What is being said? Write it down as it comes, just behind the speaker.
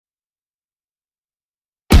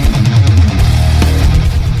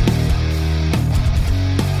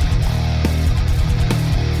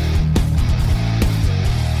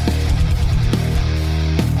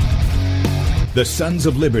The Sons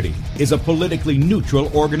of Liberty is a politically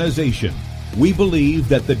neutral organization. We believe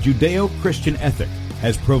that the Judeo-Christian ethic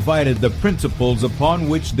has provided the principles upon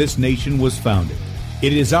which this nation was founded.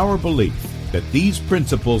 It is our belief that these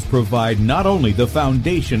principles provide not only the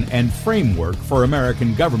foundation and framework for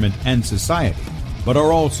American government and society, but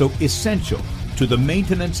are also essential to the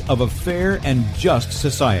maintenance of a fair and just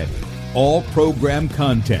society. All program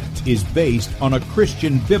content is based on a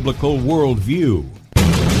Christian biblical worldview.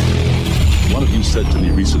 One of you said to me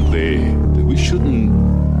recently that we shouldn't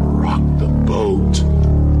rock the boat.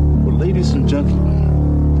 Well, ladies and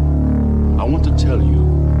gentlemen, I want to tell you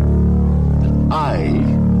that I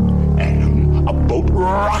am a boat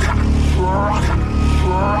rocker.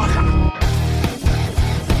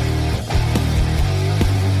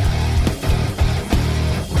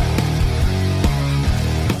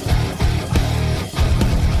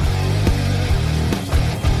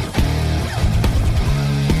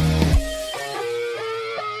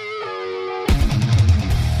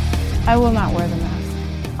 I will not wear the mask.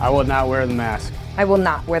 I will not wear the mask. I will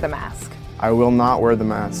not wear the mask. I will not wear the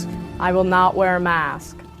mask. I will not wear a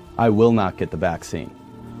mask. I will not get the vaccine.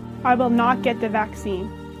 I will not get the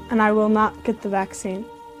vaccine. And I will not get the vaccine.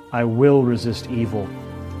 I will resist evil.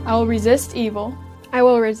 I will resist evil. I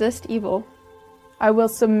will resist evil. I will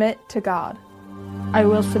submit to God. I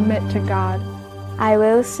will submit to God. I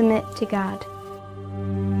will submit to God.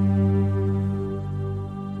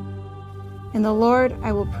 In the Lord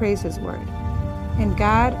I will praise His word. In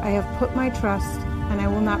God I have put my trust, and I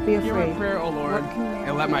will not be afraid. Hear my prayer, O Lord,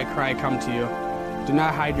 and let my cry come to you. Do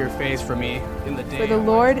not hide your face from me in the day. For the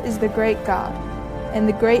Lord is the great God, and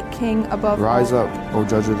the great King above all. Rise up, O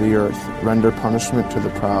Judge of the earth, render punishment to the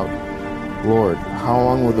proud. Lord, how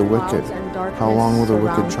long will the wicked,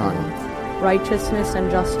 triumph? Righteousness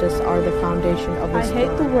and justice are the foundation of this world. I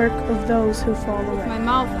hate the work of those who fall away. With my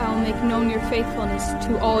mouth I will make known your faithfulness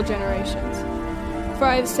to all generations. For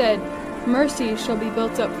I have said, mercy shall be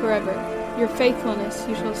built up forever. Your faithfulness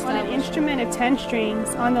you shall establish. On an instrument of 10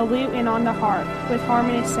 strings, on the lute and on the harp, with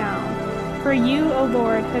harmonious sound. For you, O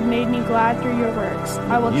Lord, have made me glad through your works.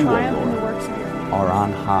 I will triumph in the works of your hands. Are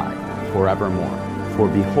on high forevermore. For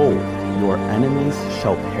behold, your enemies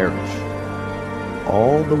shall perish.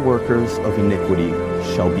 All the workers of iniquity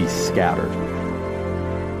shall be scattered.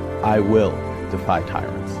 I will defy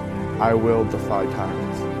tyrants. I will defy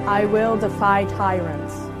tyrants. I will defy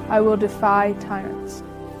tyrants. I will defy tyrants.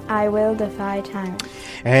 I will defy tyrants.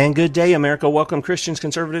 And good day, America. Welcome, Christians,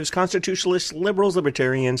 conservatives, constitutionalists, liberals,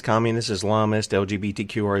 libertarians, communists, Islamists,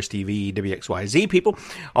 LGBTQ, RSTV, WXYZ people,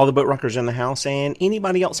 all the boat rockers in the house, and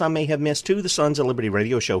anybody else I may have missed to the Sons of Liberty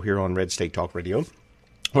radio show here on Red State Talk Radio,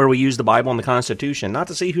 where we use the Bible and the Constitution, not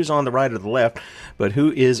to see who's on the right or the left, but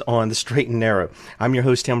who is on the straight and narrow. I'm your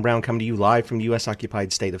host, Tim Brown, coming to you live from the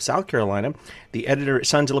U.S.-occupied state of South Carolina, the editor at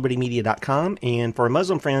sonsoflibertymedia.com, and for our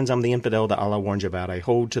Muslim friends, I'm the infidel that Allah warns you about. I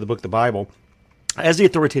hold to the book, the Bible, as the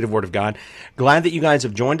authoritative Word of God. Glad that you guys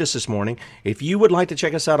have joined us this morning. If you would like to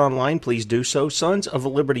check us out online, please do so,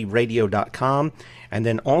 sonsoflibertyradio.com, and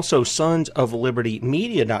then also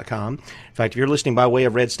sonsoflibertymedia.com. In fact, if you're listening by way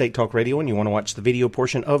of Red State Talk Radio and you want to watch the video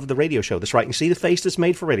portion of the radio show, that's right, you see the face that's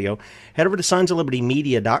made for radio, head over to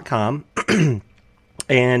sonsoflibertymedia.com.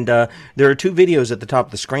 And there are two videos at the top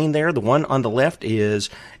of the screen there. The one on the left is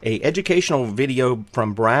a educational video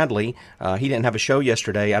from Bradley. He didn't have a show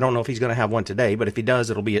yesterday. I don't know if he's going to have one today, but if he does,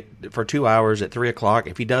 it'll be for 2 hours at 3 o'clock.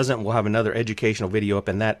 If he doesn't, we'll have another educational video up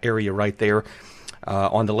in that area right there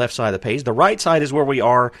on the left side of the page. The right side is where we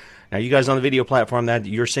are. Now, you guys on the video platform, that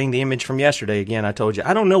you're seeing the image from yesterday. Again, I told you,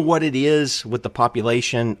 I don't know what it is with the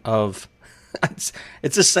population of...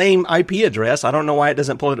 It's the same IP address. I don't know why it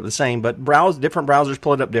doesn't pull it up the same, but different browsers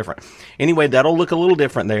pull it up different. Anyway, that'll look a little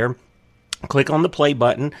different there. Click on the play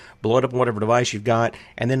button, blow it up on whatever device you've got,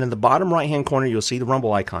 and then in the bottom right-hand corner, you'll see the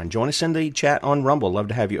Rumble icon. Join us in the chat on Rumble. Love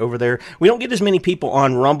to have you over there. We don't get as many people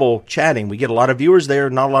on Rumble chatting. We get a lot of viewers there,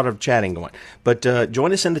 not a lot of chatting going. But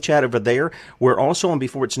join us in the chat over there. We're also on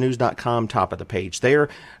beforeitsnews.com, top of the page there,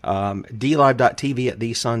 dlive.tv at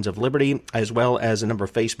the Sons of Liberty, as well as a number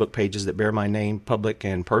of Facebook pages that bear my name, public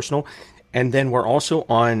and personal. And then we're also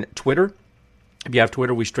on Twitter. If you have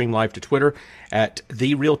Twitter, we stream live to Twitter at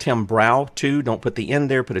TheRealTimBrow2. Don't put the N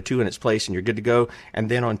there, put a 2 in its place, and you're good to go. And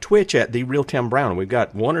then on Twitch at TheRealTimBrown. We've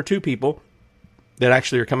got 1 or 2 people that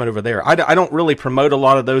actually are coming over there. I don't really promote a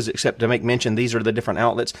lot of those except to make mention these are the different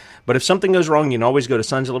outlets. But if something goes wrong, you can always go to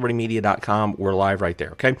sonsoflibertymedia.com. We're live right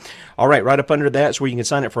there, okay? All right, right up under that's where you can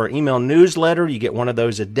sign up for our email newsletter. You get one of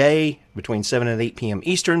those a day. between 7 and 8 p.m.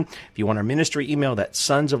 Eastern. If you want our ministry email, that's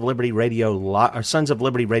Sons of Liberty Radio, or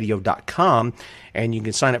sonsoflibertyradio.com, and you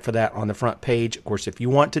can sign up for that on the front page. Of course, if you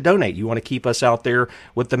want to donate, you want to keep us out there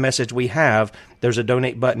with the message we have, there's a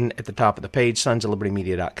donate button at the top of the page,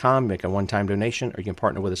 sonsoflibertymedia.com. Make a one-time donation, or you can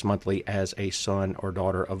partner with us monthly as a son or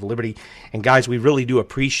daughter of Liberty. And guys, we really do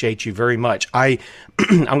appreciate you very much. I'm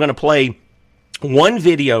going to play one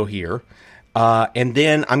video here, and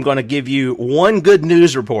then I'm going to give you one good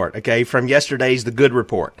news report, okay, from yesterday's The Good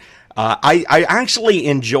Report. I actually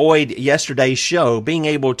enjoyed yesterday's show, being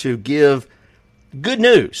able to give good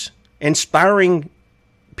news, inspiring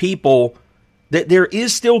people that there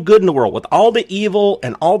is still good in the world with all the evil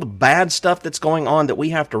and all the bad stuff that's going on that we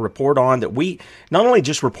have to report on, that we not only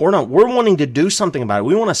just report on, we're wanting to do something about it.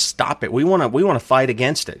 We want to stop it. We want to fight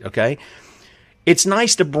against it, okay? It's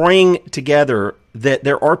nice to bring together that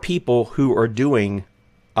there are people who are doing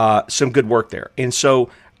some good work there. And so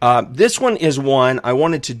this one is one I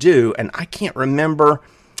wanted to do, and I can't remember.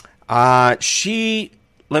 Let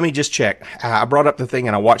me just check. I brought up the thing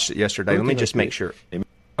and I watched it yesterday. Let me just make sure.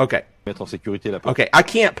 Okay. Okay, I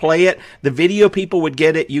can't play it. The video people would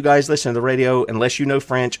get it. You guys listen to the radio. Unless you know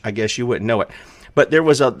French, I guess you wouldn't know it. But there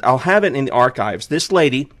was I'll have it in the archives. This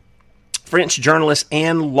lady, French journalist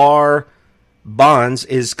Anne-Laure Bonds,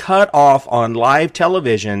 is cut off on live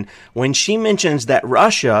television when she mentions that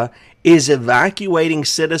Russia is evacuating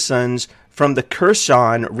citizens from the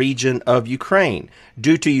Kherson region of Ukraine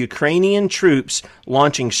due to Ukrainian troops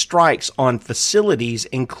launching strikes on facilities,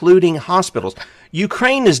 including hospitals.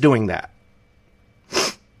 Ukraine is doing that.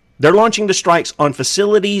 They're launching the strikes on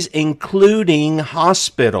facilities, including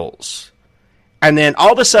hospitals. And then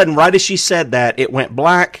all of a sudden, right as she said that, it went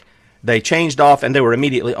black. They changed off, and they were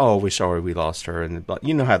immediately, "Oh, we're sorry, we lost her." And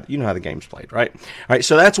you know how the game's played, right? All right,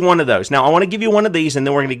 so that's one of those. Now, I want to give you one of these, and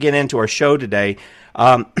then we're going to get into our show today.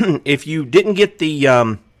 If you didn't get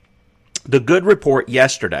the Good Report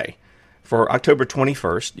yesterday for October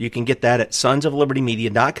 21st, you can get that at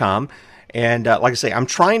sonsoflibertymedia.com. And like I say, I'm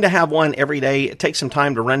trying to have one every day. It takes some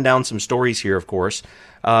time to run down some stories here, of course.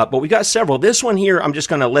 But we got several. This one here, I'm just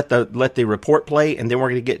going to let the report play, and then we're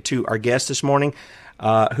going to get to our guest this morning,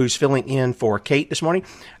 who's filling in for Kate this morning.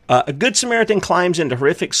 A Good Samaritan climbs into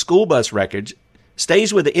horrific school bus wreckage,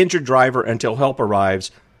 stays with the injured driver until help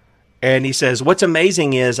arrives, and he says, "What's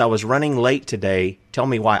amazing is I was running late today. Tell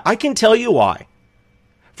me why." I can tell you why.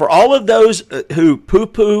 For all of those who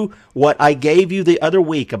poo-poo what I gave you the other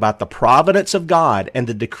week about the providence of God and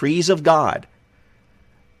the decrees of God,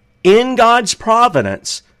 in God's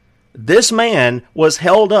providence, this man was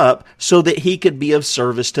held up so that he could be of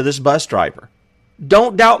service to this bus driver.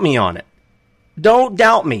 Don't doubt me on it. Don't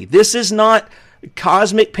doubt me. This is not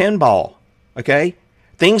cosmic pinball, okay?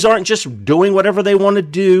 Things aren't just doing whatever they want to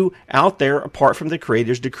do out there apart from the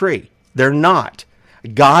Creator's decree. They're not.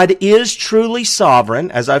 God is truly sovereign.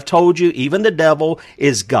 As I've told you, even the devil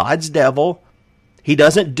is God's devil. He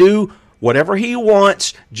doesn't do whatever he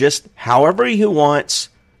wants, just however he wants,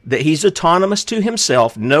 that he's autonomous to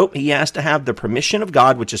himself. Nope, he has to have the permission of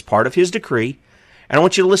God, which is part of his decree. And I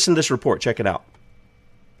want you to listen to this report. Check it out.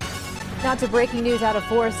 Now to breaking news out of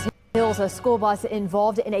Forest Hills, a school bus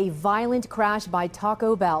involved in a violent crash by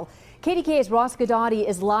Taco Bell. KDKA's Ross Gadati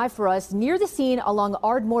is live for us near the scene along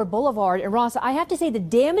Ardmore Boulevard. And Ross, I have to say the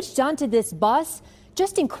damage done to this bus,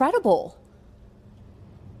 just incredible.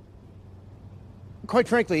 Quite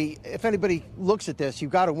frankly, if anybody looks at this,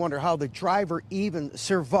 you've got to wonder how the driver even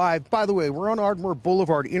survived. By the way, we're on Ardmore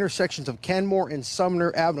Boulevard, intersections of Kenmore and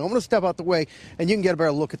Sumner Avenue. I'm going to step out the way, and you can get a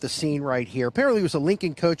better look at the scene right here. Apparently, it was a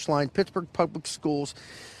Lincoln Coach Line, Pittsburgh Public Schools.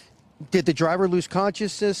 Did the driver lose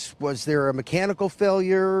consciousness? Was there a mechanical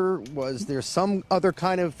failure? Was there some other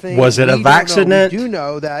kind of thing? Was it a accident? We do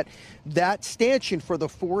know that that stanchion for the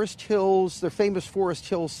Forest Hills, the famous Forest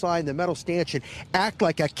Hills sign, the metal stanchion, act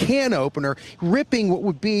like a can opener, ripping what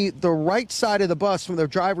would be the right side of the bus from the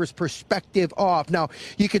driver's perspective off. Now,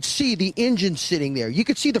 you could see the engine sitting there. You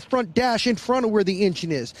could see the front dash in front of where the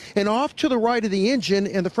engine is. And off to the right of the engine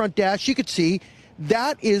and the front dash, you could see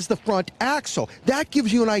that is the front axle. That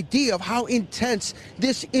gives you an idea of how intense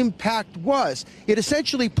this impact was. It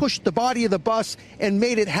essentially pushed the body of the bus and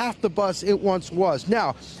made it half the bus it once was.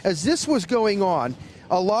 Now, as this was going on,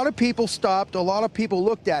 a lot of people stopped, a lot of people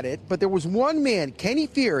looked at it, but there was one man, Kenny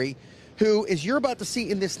Fury, who, as you're about to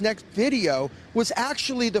see in this next video, was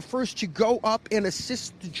actually the first to go up and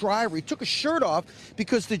assist the driver. He took his shirt off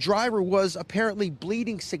because the driver was apparently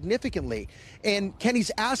bleeding significantly. And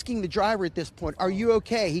Kenny's asking the driver at this point, are you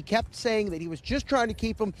okay? He kept saying that he was just trying to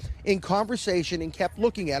keep him in conversation and kept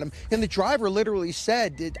looking at him. And the driver literally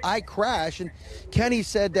said, did I crash? And Kenny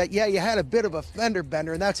said that, yeah, you had a bit of a fender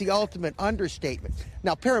bender, and that's the ultimate understatement.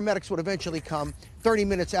 Now, paramedics would eventually come. 30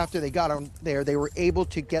 minutes after they got on there, they were able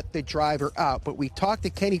to get the driver out. But we talked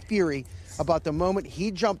to Kenny Fury about the moment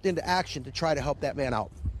he jumped into action to try to help that man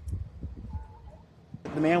out.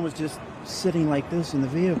 The man was just sitting like this in the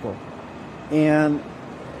vehicle, and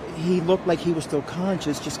he looked like he was still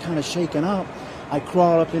conscious, just kind of shaken up. I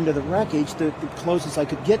crawled up into the wreckage, the closest I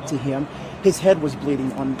could get to him. His head was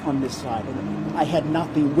bleeding on this side. I had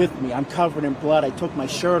nothing with me. I'm covered in blood. I took my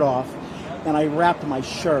shirt off, and I wrapped my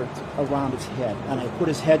shirt around his head, and I put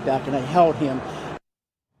his head back, and I held him.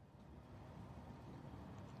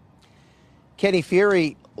 Kenny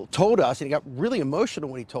Fury told us, and he got really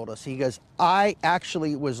emotional when he told us, he goes, I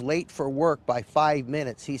actually was late for work by 5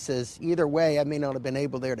 minutes. He says, either way, I may not have been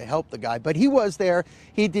able there to help the guy, but he was there.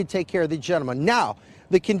 He did take care of the gentleman. Now,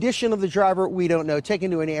 the condition of the driver, we don't know,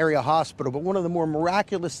 taken to an area hospital, but one of the more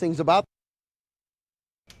miraculous things about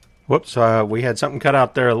Whoops, we had something cut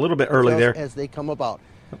out there a little bit early there. As they come about.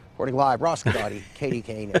 Reporting live, Ross Cadati,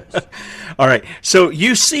 KDK News. All right, so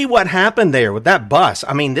you see what happened there with that bus.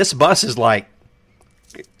 I mean, this bus is like,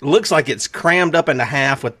 it looks like it's crammed up into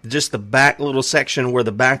half with just the back little section where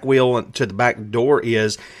the back wheel to the back door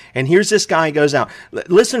is. And here's this guy goes out.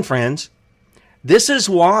 Listen, friends, this is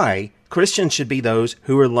why Christians should be those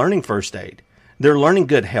who are learning first aid. They're learning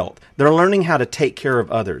good health. They're learning how to take care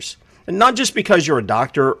of others. And not just because you're a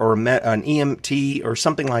doctor or an EMT or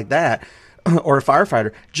something like that, or a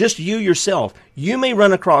firefighter, just you yourself. You may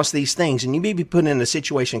run across these things, and you may be put in a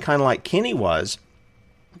situation kind of like Kenny was,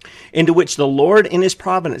 into which the Lord in his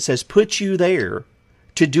providence has put you there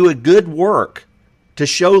to do a good work, to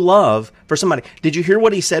show love for somebody. Did you hear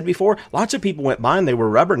what he said before? Lots of people went by and they were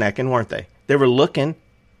rubbernecking, weren't they? They were looking.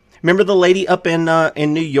 Remember the lady up in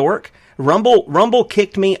New York? Rumble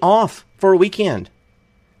kicked me off for a weekend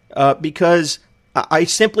because I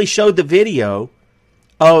simply showed the video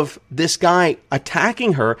of this guy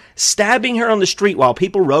attacking her, stabbing her on the street while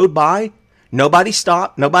people rode by. Nobody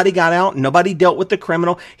stopped. Nobody got out. Nobody dealt with the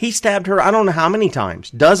criminal. He stabbed her, I don't know how many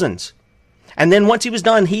times, dozens. And then once he was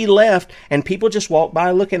done, he left, and people just walked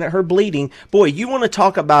by looking at her bleeding. Boy, you want to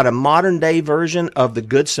talk about a modern-day version of the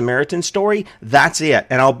Good Samaritan story? That's it.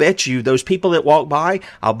 And I'll bet you those people that walk by,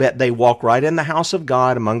 I'll bet they walk right in the house of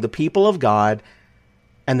God, among the people of God,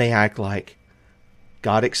 and they act like,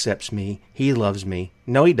 God accepts me. He loves me.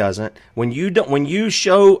 No, he doesn't. When you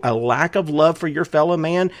show a lack of love for your fellow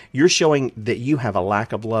man, you're showing that you have a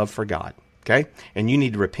lack of love for God. Okay? And you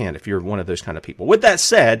need to repent if you're one of those kind of people. With that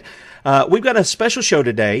said, we've got a special show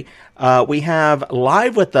today. We have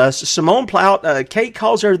live with us Simone Plout. Kate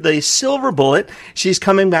calls her the Silver Bullet. She's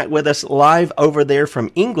coming back with us live over there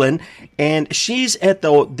from England. And she's at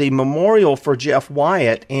the memorial for Jeff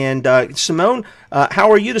Wyatt. And Simone, how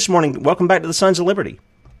are you this morning? Welcome back to the Sons of Liberty.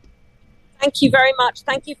 Thank you very much.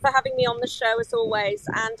 Thank you for having me on the show as always.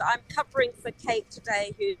 And I'm covering for Kate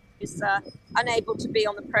today, who is unable to be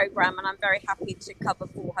on the program, and I'm very happy to cover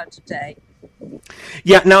for her today.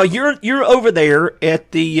 Yeah. Now you're over there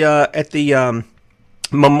at the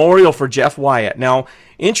memorial for Jeff Wyatt. Now,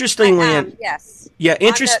 interestingly, yes. Yeah.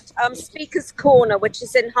 I'm at Speaker's Corner, which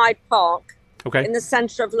is in Hyde Park. Okay. In the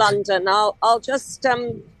centre of London. I'll just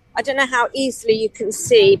I don't know how easily you can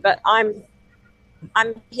see, but I'm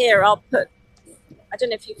here. I'll put. I don't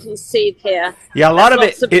know if you can see here. Yeah, a lot of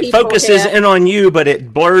it focuses in on you, but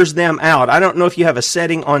it blurs them out. I don't know if you have a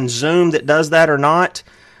setting on Zoom that does that or not,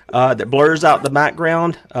 that blurs out the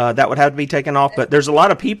background. That would have to be taken off, but there's a lot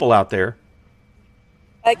of people out there.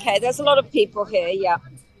 Okay, there's a lot of people here, yeah.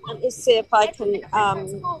 Let me see if I can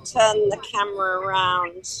turn the camera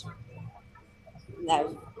around.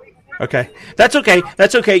 No. Okay. That's okay.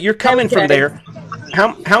 That's okay. You're coming from there.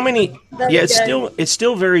 How many? Yeah, it's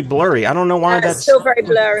still very blurry. I don't know why that's still very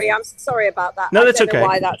blurry. I'm sorry about that. No, that's okay. I don't know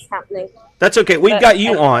why that's happening. That's okay. We've got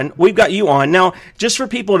you on. We've got you on. Now, just for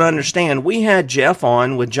people to understand, we had Jeff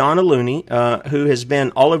on with John Looney, who has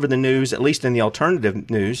been all over the news, at least in the alternative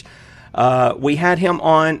news. We had him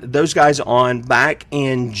on, those guys on back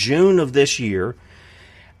in June of this year.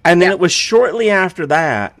 And then it was shortly after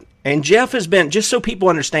that. And Jeff has been, just so people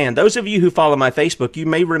understand, those of you who follow my Facebook, you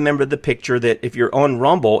may remember the picture that if you're on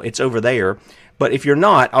Rumble, it's over there. But if you're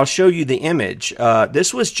not, I'll show you the image.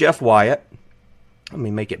 This was Jeff Wyatt. Let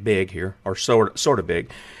me make it big here, or sort of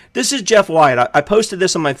big. This is Jeff Wyatt. I posted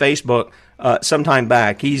this on my Facebook sometime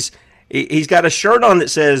back. He's He's got a shirt on that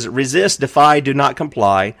says, "Resist, defy, do not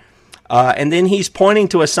comply." And then he's pointing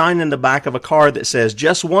to a sign in the back of a car that says,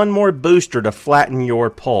 "Just one more booster to flatten your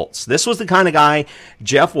pulse." This was the kind of guy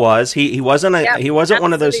Jeff was. He wasn't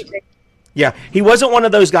one of those. Yeah, he wasn't one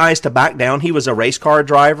of those guys to back down. He was a race car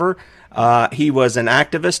driver. He was an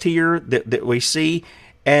activist here that we see.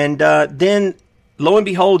 And then, lo and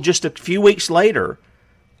behold, just a few weeks later,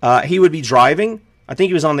 he would be driving. I think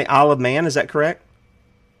he was on the Isle of Man. Is that correct?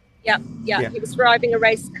 Yeah. He was driving a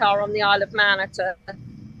race car on the Isle of Man at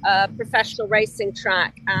a professional racing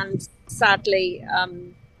track, and sadly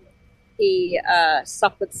he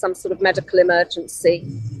suffered some sort of medical emergency,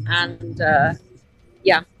 and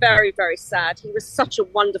very, very sad. He was such a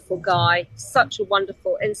wonderful guy, such a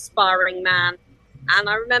wonderful, inspiring man. And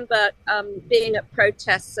I remember being at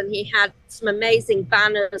protests, and he had some amazing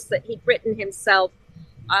banners that he'd written himself.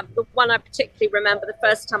 The one I particularly remember, the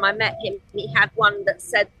first time I met him, he had one that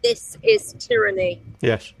said, "This is tyranny."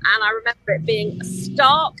 Yes. And I remember it being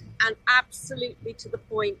stark and absolutely to the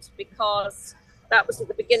point, because that was at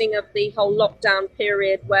the beginning of the whole lockdown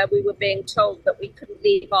period, where we were being told that we couldn't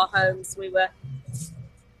leave our homes. We were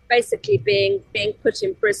basically being put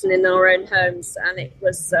in prison in our own homes, and it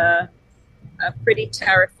was a pretty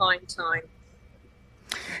terrifying time.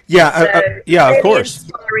 Yeah, really of course.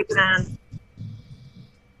 Inspiring man.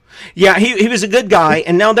 Yeah, he was a good guy,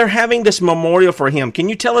 and now they're having this memorial for him. Can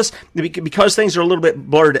you tell us, because things are a little bit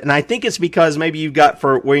blurred, and I think it's because maybe you've got,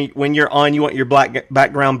 for when you're on, you want your black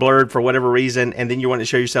background blurred for whatever reason, and then you want to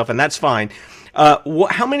show yourself, and that's fine.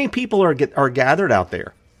 How many people are gathered out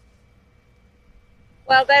there?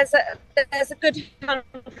 Well, there's a good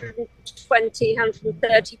 120,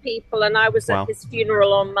 130 people, and I was at his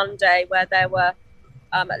funeral on Monday, where there were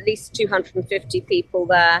at least 250 people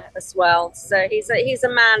there as well. So he's a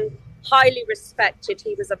man highly respected.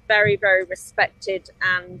 He was a very, very respected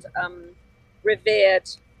and revered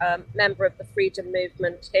member of the freedom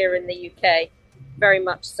movement here in the UK. Very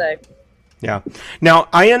much so. Yeah. Now,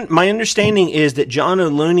 my understanding is that John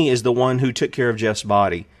O'Looney is the one who took care of Jeff's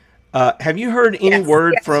body. Have you heard any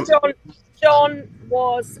word from... John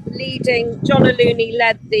was leading. John O'Looney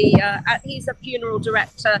led the. He's a funeral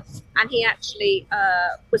director, and he actually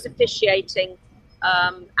was officiating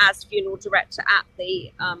as funeral director at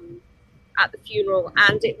the funeral,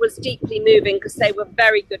 and it was deeply moving because they were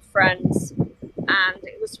very good friends, and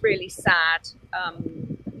it was really sad,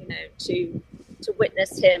 to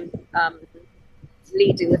witness him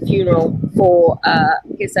leading the funeral for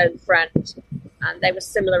his own friend, and they were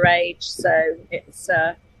similar age, so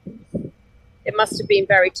it must have been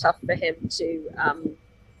very tough for him to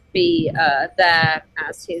be there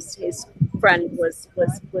as his friend was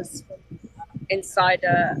inside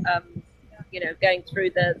going through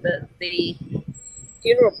the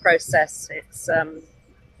funeral process. It's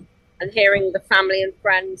and hearing the family and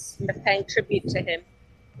friends paying tribute to him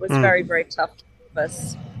was very, very tough for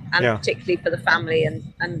us, and particularly for the family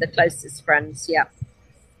and the closest friends. Yeah.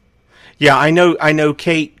 Yeah, I know.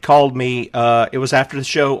 Kate called me. It was after the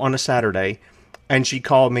show on a Saturday, and she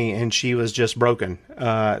called me, and she was just broken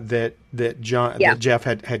that Jeff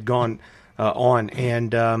had gone on,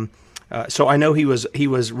 and so I know he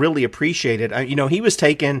was really appreciated. He was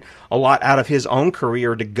taking a lot out of his own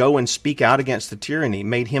career to go and speak out against the tyranny.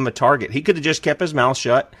 Made him a target. He could have just kept his mouth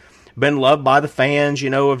shut, been loved by the fans,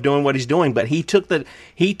 of doing what he's doing, but he took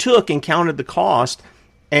and counted the cost.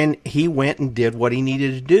 And he went and did what he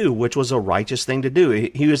needed to do, which was a righteous thing to do.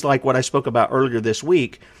 He was like what I spoke about earlier this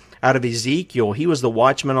week out of Ezekiel. He was the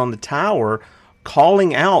watchman on the tower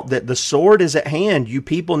calling out that the sword is at hand. You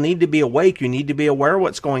people need to be awake. You need to be aware of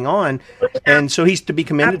what's going on. And so he's to be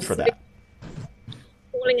commended for that.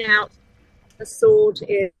 Calling out the sword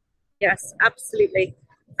is, yes, absolutely.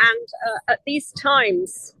 And at these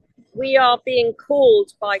times, we are being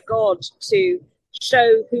called by God to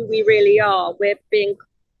show who we really are. We're being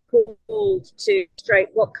called to demonstrate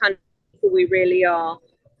what kind of people we really are,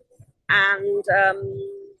 and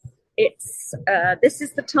it's this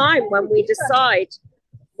is the time when we decide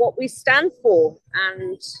what we stand for,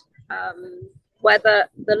 and whether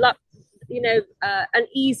an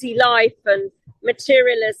easy life and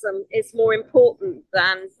materialism is more important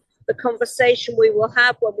than the conversation we will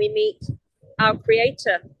have when we meet our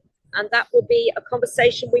Creator, and that will be a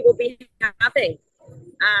conversation we will be having.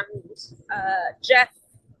 And Jeff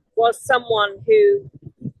was someone who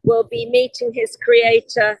will be meeting his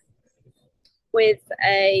Creator with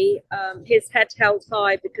his head held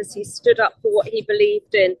high, because he stood up for what he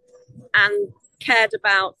believed in and cared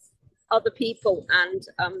about other people, and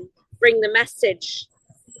bring the message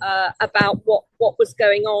about what was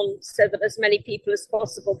going on, so that as many people as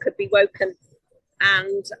possible could be woken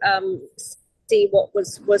and see what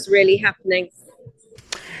was really happening.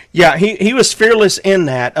 Yeah, he was fearless in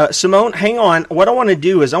that. Simone, hang on. What I want to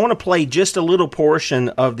do is I want to play just a little portion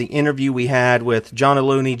of the interview we had with John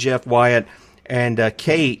Looney, Jeff Wyatt, and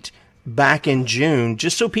Kate back in June,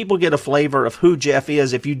 just so people get a flavor of who Jeff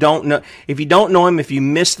is. If you don't know him, if you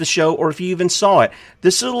missed the show, or if you even saw it,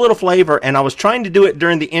 this is a little flavor. And I was trying to do it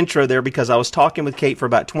during the intro there because I was talking with Kate for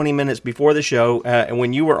about 20 minutes before the show, and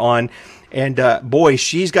when you were on. And boy,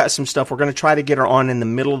 she's got some stuff. We're going to try to get her on in the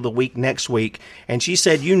middle of the week next week. And she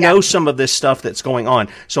said, you know some of this stuff that's going on.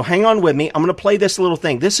 So hang on with me. I'm going to play this little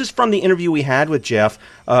thing. This is from the interview we had with Jeff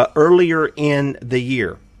earlier in the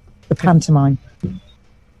year. The pantomime.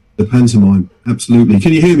 The pantomime, absolutely.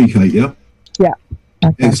 Can you hear me, Kate, yeah? Yeah.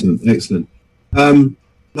 Okay. Excellent.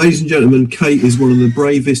 Ladies and gentlemen, Kate is one of the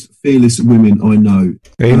bravest, fearless women I know.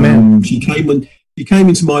 Amen. She came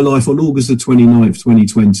into my life on August the 29th,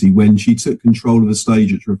 2020, when she took control of the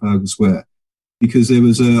stage at Trafalgar Square. Because there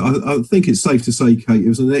was I think it's safe to say, Kate, it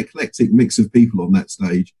was an eclectic mix of people on that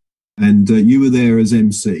stage. And you were there as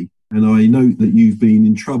MC. And I note that you've been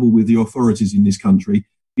in trouble with the authorities in this country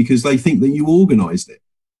because they think that you organised it.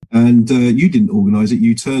 And you didn't organise it.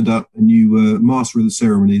 You turned up and you were master of the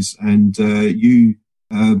ceremonies, and you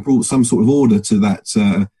brought some sort of order to that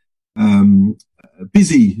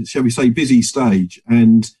busy stage.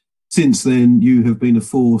 And since then, you have been a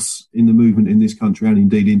force in the movement in this country and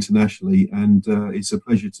indeed internationally. And it's a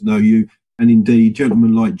pleasure to know you. And indeed,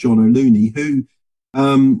 gentlemen like John O'Looney, who,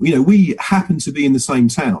 we happen to be in the same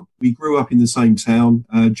town. We grew up in the same town.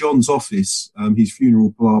 John's office, his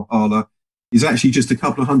funeral parlour, is actually just a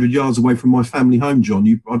couple of 100 yards away from my family home, John.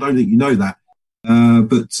 I don't think you know that.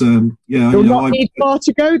 You'll not need far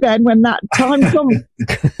to go then when that time comes.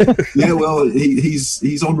 Yeah, well,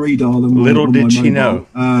 he's on Redal. Little did she know.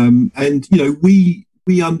 And we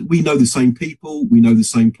know the same people. We know the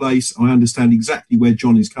same place. I understand exactly where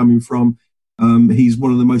John is coming from. He's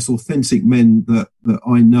one of the most authentic men that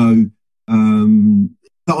I know.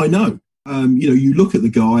 You look at the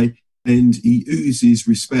guy, and he oozes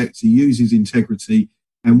respect, he oozes integrity.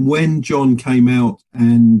 And when John came out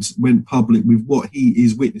and went public with what he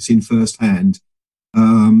is witnessing firsthand,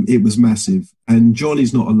 it was massive. And John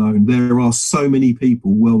is not alone. There are so many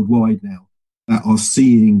people worldwide now that are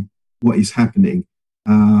seeing what is happening.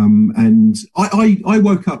 And I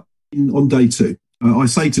woke up on day two. I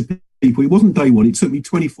say to people, it wasn't day one. It took me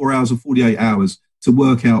 24 hours or 48 hours to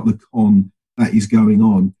work out the con that is going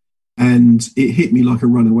on. And it hit me like a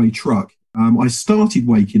runaway truck. I started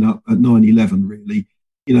waking up at 9/11, really.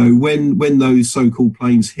 When those so-called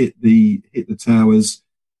planes hit the towers,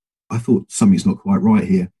 I thought something's not quite right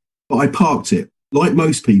here. But I parked it. Like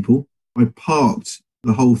most people, I parked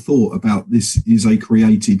the whole thought about this is a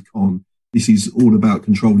created con. This is all about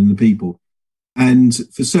controlling the people. And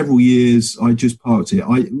for several years, I just parked it.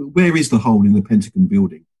 Where is the hole in the Pentagon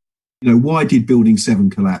building? Why did Building 7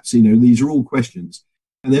 collapse? These are all questions.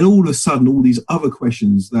 And then all of a sudden, all these other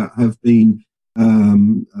questions that have been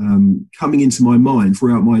coming into my mind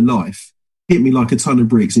throughout my life hit me like a ton of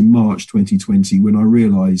bricks in March 2020 when I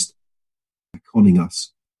realised they're conning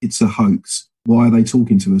us. It's a hoax. Why are they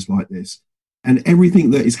talking to us like this? And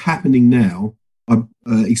everything that is happening now,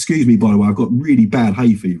 excuse me, by the way, I've got really bad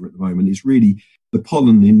hay fever at the moment. It's really, the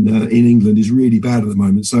pollen in England is really bad at the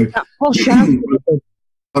moment. So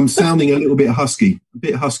I'm sounding a little bit husky, a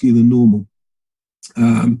bit huskier than normal.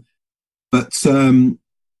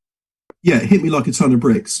 It hit me like a ton of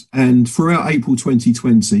bricks. And throughout April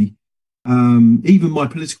 2020, even my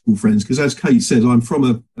political friends, because as Kate said, I'm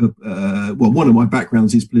from one of my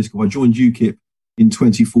backgrounds is political. I joined UKIP in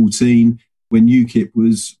 2014 when UKIP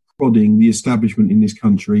was prodding the establishment in this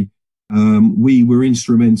country. We were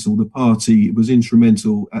instrumental, the party was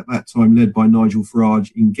instrumental at that time, led by Nigel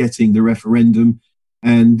Farage, in getting the referendum.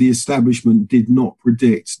 And the establishment did not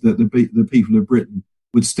predict that the people of Britain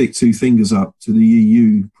would stick two fingers up to the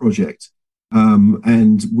EU project.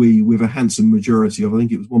 And we, with a handsome majority of, I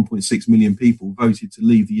think it was 1.6 million people, voted to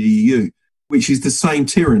leave the EU, which is the same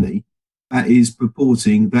tyranny that is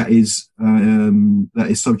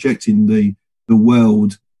subjecting the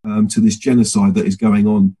world to this genocide that is going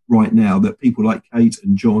on right now, that people like Kate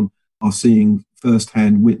and John are seeing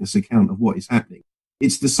first-hand witness account of what is happening.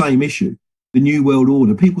 It's the same issue. The New World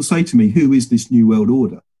Order. People say to me, who is this New World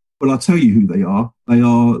Order? Well, I'll tell you who they are. They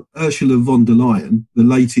are Ursula von der Leyen, the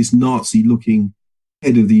latest Nazi-looking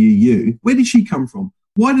head of the EU. Where did she come from?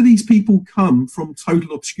 Why do these people come from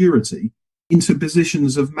total obscurity into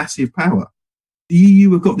positions of massive power? The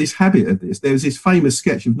EU have got this habit of this. There was this famous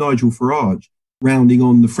sketch of Nigel Farage rounding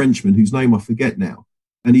on the Frenchman, whose name I forget now.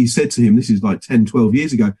 And he said to him, this is like 10, 12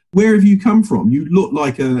 years ago, where have you come from? You look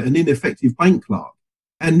like an ineffective bank clerk.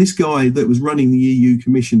 And this guy that was running the EU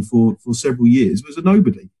Commission for several years was a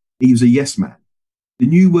nobody. He was a yes man. The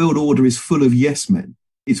New World Order is full of yes men.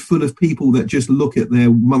 It's full of people that just look at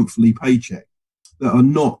their monthly paycheck, that are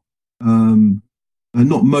not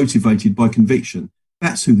motivated by conviction.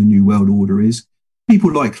 That's who the New World Order is.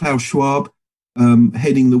 People like Klaus Schwab,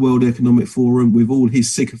 heading the World Economic Forum with all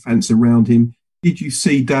his sycophants around him. Did you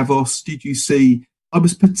see Davos? Did you see? I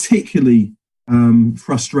was particularly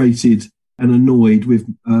frustrated and annoyed with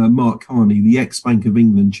Mark Carney, the ex-Bank of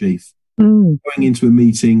England chief, going into a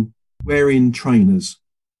meeting wearing trainers,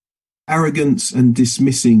 arrogance and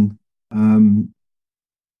dismissing the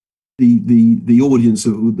audience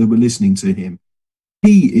that were listening to him.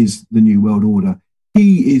 He is the New World Order.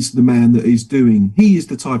 He is the man that is doing, he is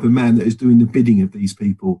the type of man that is doing the bidding of these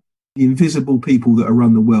people, the invisible people that are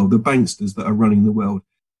run the world, the banksters that are running the world.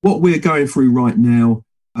 What we're going through right now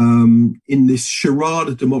in this charade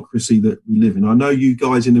of democracy that we live in. I know you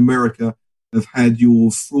guys in America have had your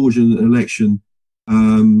fraudulent election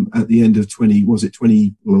at the end of 20,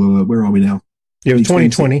 where are we now? Yeah,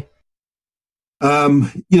 2020.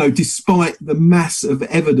 Despite the mass of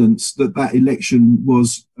evidence that election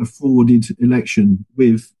was a frauded election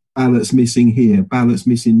with ballots missing here, ballots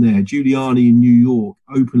missing there, Giuliani in New York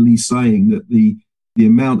openly saying that the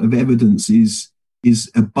amount of evidence is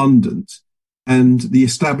abundant, and the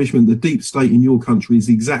establishment, the deep state in your country is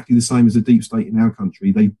exactly the same as the deep state in our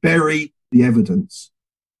country. They bury the evidence.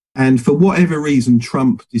 And for whatever reason,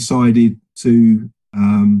 Trump decided to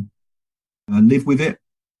live with it.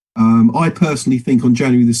 I personally think on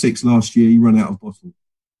January the 6th last year, he ran out of bottle.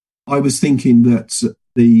 I was thinking that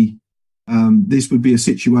this would be a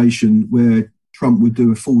situation where Trump would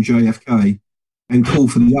do a full JFK and call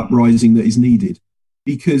for the uprising that is needed,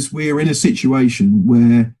 because we're in a situation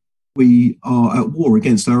where we are at war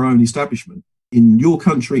against our own establishment. In your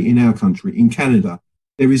country, in our country, in Canada,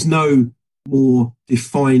 there is no more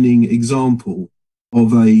defining example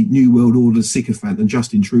of a New World Order sycophant than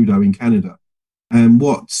Justin Trudeau in Canada. And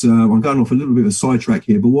I'm going off a little bit of a sidetrack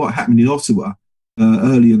here, but what happened in Ottawa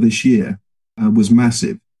earlier this year was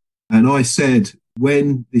massive. And I said,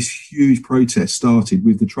 when this huge protest started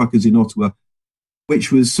with the truckers in Ottawa,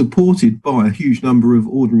 which was supported by a huge number of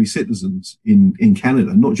ordinary citizens in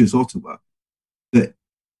Canada, not just Ottawa, that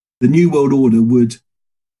the New World Order would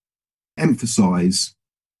emphasize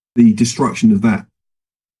the destruction of that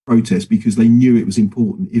protest because they knew it was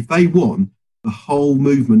important. If they won, the whole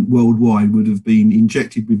movement worldwide would have been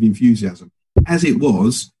injected with enthusiasm. As it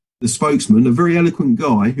was, the spokesman, a very eloquent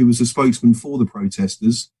guy who was a spokesman for the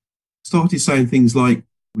protesters, started saying things like,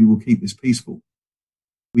 "We will keep this peaceful.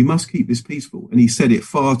 We must keep this peaceful." And he said it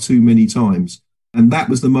far too many times. And that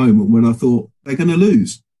was the moment when I thought they're going to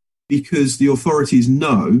lose, because the authorities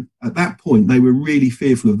know at that point they were really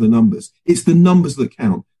fearful of the numbers. It's the numbers that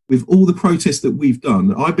count. With all the protests that we've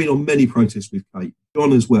done, I've been on many protests with Kate,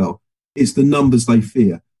 John as well. It's the numbers they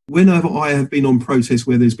fear. Whenever I have been on protests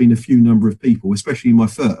where there's been a few number of people, especially my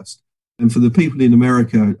first, and for the people in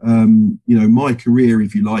America, my career,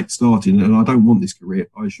 if you like, started, and I don't want this career,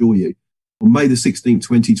 I assure you. On May the 16th,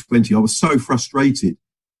 2020, I was so frustrated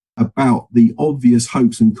about the obvious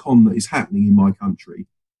hoax and con that is happening in my country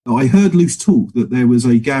that I heard loose talk that there was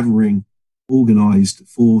a gathering organised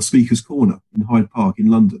for Speaker's Corner in Hyde Park in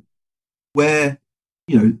London, where,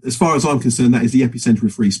 as far as I'm concerned, that is the epicentre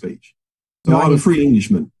of free speech. So I'm a free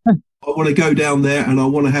Englishman. I want to go down there and I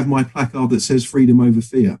want to have my placard that says freedom over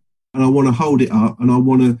fear. And I want to hold it up and I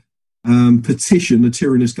want to petition a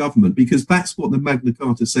tyrannous government, because that's what the Magna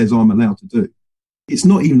Carta says I'm allowed to do. It's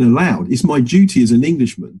not even allowed. It's my duty as an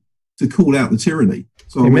Englishman to call out the tyranny.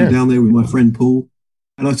 So I went down there with my friend Paul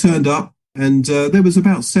and I turned up, and there was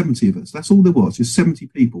about 70 of us. That's all there was, just 70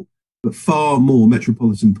 people, but far more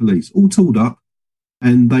Metropolitan Police, all tooled up,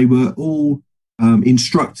 and they were all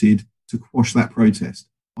instructed to quash that protest.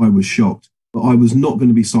 I was shocked, but I was not going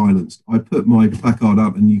to be silenced. I put my placard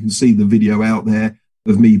up, and you can see the video out there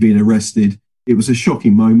of me being arrested. It was a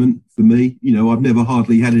shocking moment for me. I've never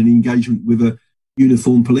hardly had any engagement with a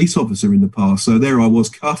uniformed police officer in the past. So there I was,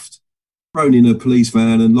 cuffed, thrown in a police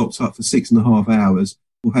van and locked up for 6.5 hours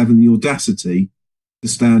for having the audacity to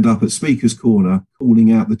stand up at Speaker's Corner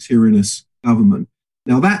calling out the tyrannous government.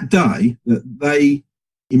 Now, that day that they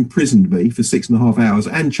imprisoned me for 6.5 hours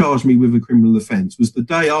and charged me with a criminal offence was the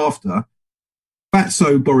day after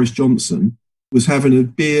Fatso Boris Johnson was having a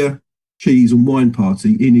beer, cheese and wine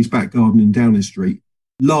party in his back garden in Downing Street,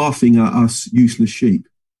 laughing at us useless sheep.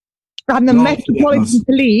 And the Metropolitan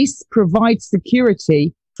Police provide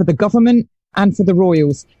security for the government and for the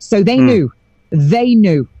royals. So they knew. They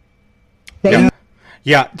knew.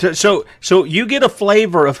 Yeah. So you get a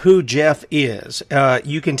flavor of who Jeff is.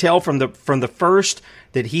 You can tell from the first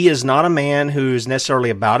that he is not a man who's necessarily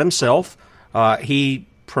about himself. He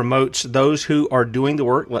promotes those who are doing the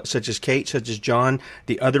work, such as Kate, such as John,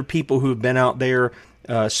 the other people who've been out there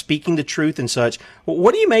speaking the truth and such.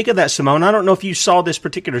 What do you make of that, Simone? I don't know if you saw this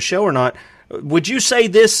particular show or not. Would you say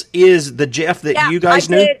this is the Jeff that you guys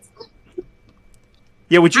knew? Did.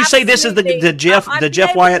 Yeah, would you say this is the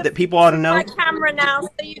Jeff Wyatt that people ought to know? My camera now, so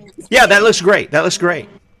you can see. Yeah, that looks great. That looks great.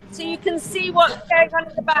 So you can see what's going on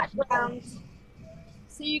in the background.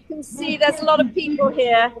 So you can see there's a lot of people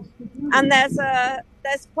here, and there's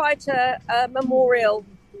quite a memorial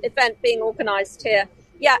event being organised here.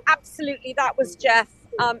 Yeah, absolutely, that was Jeff.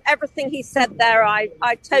 Everything he said there, I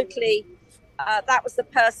totally. That was the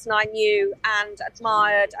person I knew and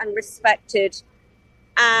admired and respected.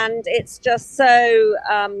 And it's just so,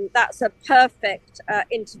 that's a perfect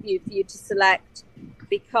interview for you to select,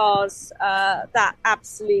 because that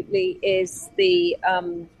absolutely is the,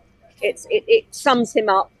 it sums him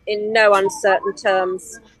up in no uncertain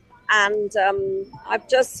terms. And I've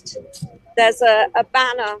just, there's a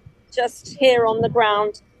banner just here on the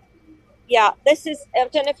ground. Yeah, this is, I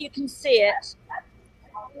don't know if you can see it.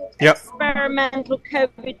 Yep. Experimental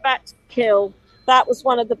COVID vaccine kill. That was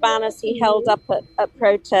one of the banners he held up at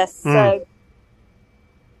protests. So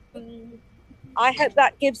I hope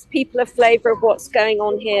that gives people a flavour of what's going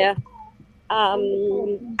on here.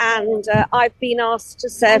 And I've been asked to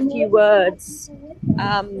say a few words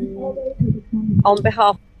on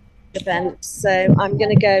behalf of the event. So I'm going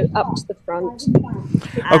to go up to the front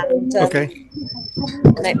and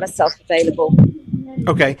make myself available.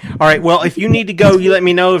 Okay. All right. Well, if you need to go, you let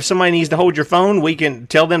me know. If somebody needs to hold your phone, we can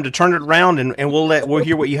tell them to turn it around, and we'll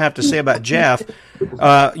hear what you have to say about Jeff.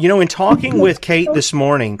 In talking with Kate this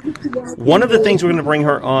morning, one of the things we're going to bring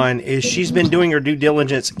her on is she's been doing her due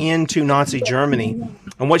diligence into Nazi Germany,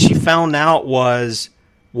 and what she found out was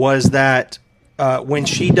that when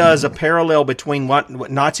she does a parallel between what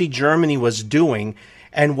Nazi Germany was doing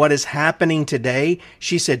and what is happening today,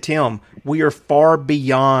 she said, Tim, we are far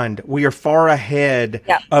ahead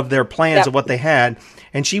of their plans of what they had.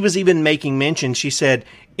 And she was even making mention, she said,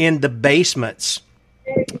 in the basements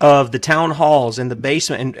of the town halls, in the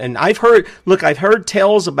basement. And I've heard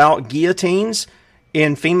tales about guillotines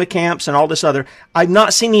in FEMA camps and all this other. I've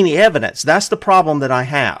not seen any evidence. That's the problem that I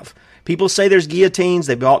have. People say there's guillotines,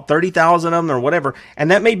 they bought 30,000 of them or whatever, and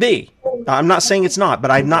that may be. I'm not saying it's not, but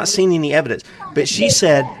I've not seen any evidence. But she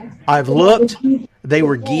said, I've looked, they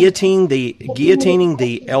were guillotining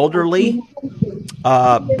the elderly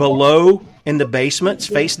below in the basements,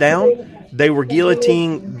 face down. They were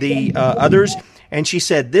guillotining the others. And she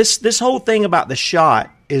said, this whole thing about the shot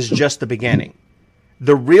is just the beginning.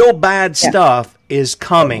 The real bad stuff is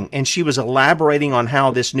coming, and she was elaborating on how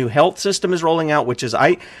this new health system is rolling out, which is,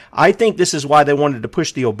 I think this is why they wanted to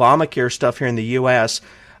push the Obamacare stuff here in the U.S.,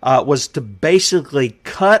 was to basically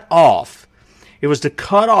cut off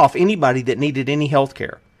anybody that needed any health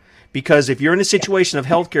care. Because if you're in a situation of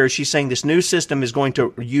health care, she's saying this new system is going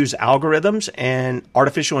to use algorithms and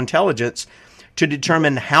artificial intelligence to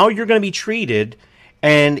determine how you're going to be treated.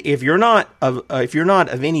 And if you're not of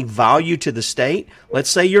any value to the state, let's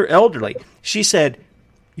say you're elderly, she said,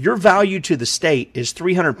 your value to the state is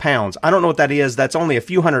 300 pounds. I don't know what that is. That's only a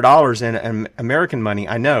few $100s in American money.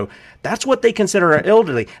 I know that's what they consider an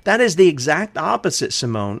elderly. That is the exact opposite,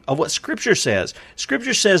 Simone, of what Scripture says.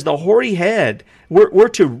 Scripture says the hoary head. We're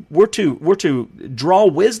to draw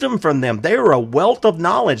wisdom from them. They are a wealth of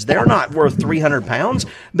knowledge. They're not worth 300 pounds.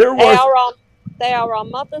 They are our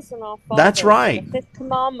mothers and our fathers. That's right. The fifth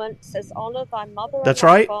commandment says, honor thy mother and That's thy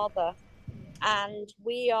right. father. And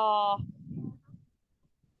we are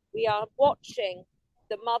watching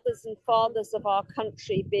the mothers and fathers of our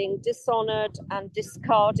country being dishonored and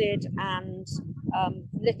discarded and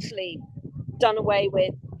literally done away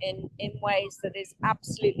with in ways that is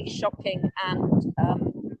absolutely shocking. And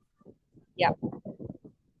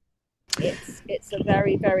it's a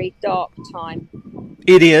very, very dark time.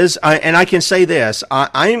 It is, and I can say this.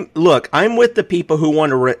 I'm with the people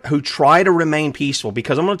who try to remain peaceful,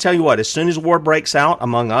 because I'm going to tell you what. As soon as war breaks out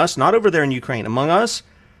among us, not over there in Ukraine, among us,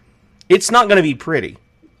 it's not going to be pretty.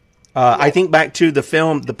 I think back to the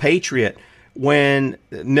film The Patriot, when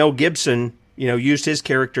Mel Gibson, used his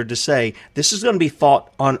character to say, "This is going to be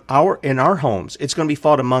fought in our homes. It's going to be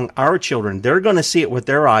fought among our children. They're going to see it with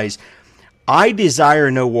their eyes." I desire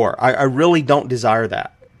no war. I really don't desire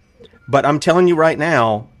that. But I'm telling you right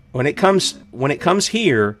now, when it comes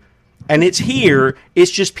here, and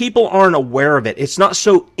it's just people aren't aware of it. It's not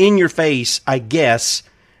so in your face, I guess,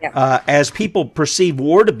 as people perceive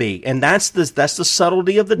war to be, and that's the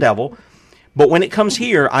subtlety of the devil. But when it comes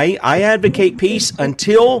here, I advocate peace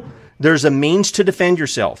until there's a means to defend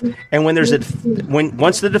yourself. And when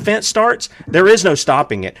once the defense starts, there is no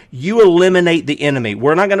stopping it. You eliminate the enemy.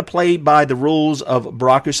 We're not going to play by the rules of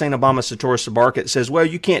Barack Hussein Obama Satori Sabarka. It says, well,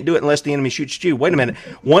 you can't do it unless the enemy shoots at you. Wait a minute.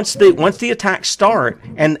 Once the attacks start,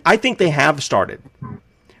 and I think they have started,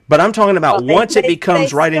 but I'm talking about once it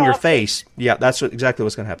becomes right in your face. Yeah, that's exactly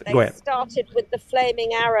what's going to happen. Go ahead. They started with the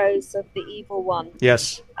flaming arrows of the evil one.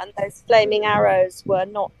 Yes. And those flaming arrows were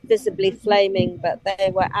not visibly flaming, but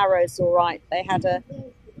they were arrows, all right. They had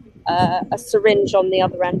a syringe on the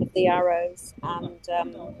other end of the arrows, and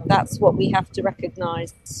that's what we have to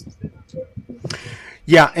recognize.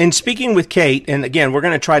 Yeah, and speaking with Kate, and again, we're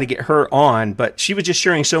going to try to get her on, but she was just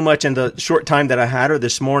sharing so much in the short time that I had her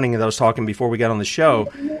this morning as I was talking before we got on the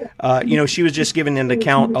show. She was just giving an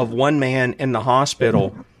account of one man in the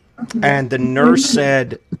hospital, and the nurse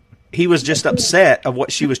said he was just upset of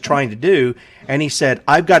what she was trying to do, and he said,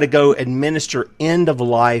 I've got to go administer end of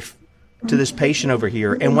life to this patient over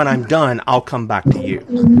here, and when I'm done, I'll come back to you.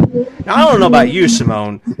 Now, I don't know about you,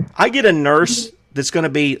 Simone. I get a nurse that's going to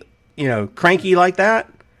be cranky like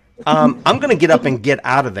that, I'm going to get up and get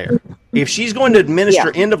out of there. If she's going to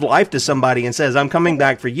administer end of life to somebody and says, I'm coming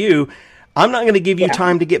back for you, I'm not going to give you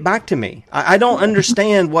time to get back to me. I don't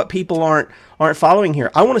understand what people aren't following here.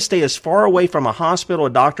 I want to stay as far away from a hospital or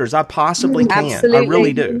doctor as I possibly can. Absolutely. I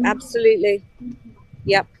really do. Absolutely.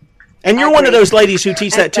 Yep. And you're one of those ladies who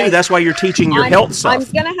teach that too. That's why you're teaching your health stuff. I'm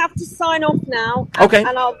going to have to sign off now. Okay.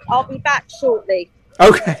 And I'll be back shortly.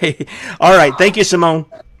 Okay. All right. Thank you, Simone.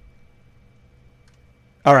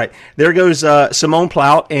 All right, there goes Simone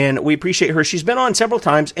Plout, and we appreciate her. She's been on several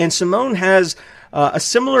times, and Simone has a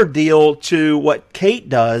similar deal to what Kate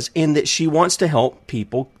does in that she wants to help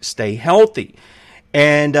people stay healthy.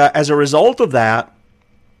 And as a result of that,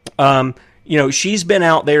 she's been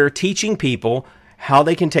out there teaching people how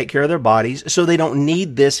they can take care of their bodies so they don't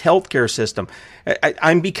need this healthcare system.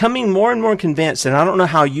 I'm becoming more and more convinced, and I don't know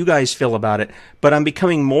how you guys feel about it, but I'm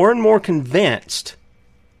becoming more and more convinced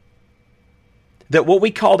that what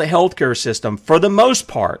we call the healthcare system, for the most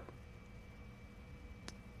part,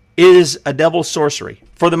 is a devil's sorcery,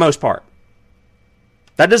 for the most part.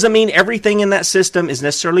 That doesn't mean everything in that system is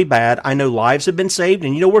necessarily bad. I know lives have been saved,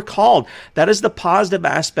 and we're called. That is the positive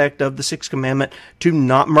aspect of the Sixth Commandment, to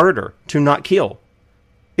not murder, to not kill.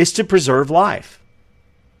 It's to preserve life.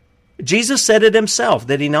 Jesus said it himself,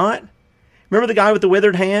 did he not? Remember the guy with the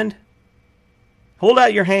withered hand? Hold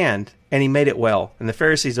out your hand. And he made it well. And the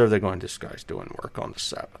Pharisees are there going, this guy's doing work on the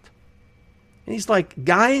Sabbath. And he's like,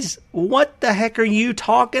 guys, what the heck are you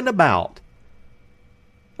talking about?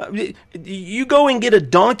 You go and get a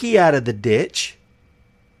donkey out of the ditch.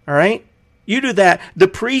 All right? You do that. The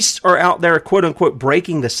priests are out there, quote unquote,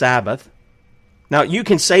 breaking the Sabbath. Now, you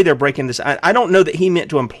can say they're breaking this. I don't know that he meant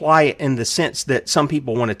to imply it in the sense that some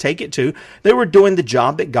people want to take it to. They were doing the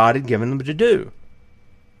job that God had given them to do.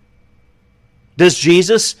 Does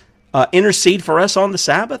Jesus intercede for us on the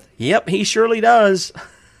Sabbath? Yep, he surely does.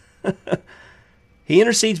 He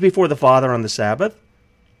intercedes before the Father on the Sabbath.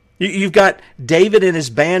 You've got David and his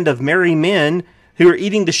band of merry men who are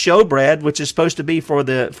eating the showbread, which is supposed to be for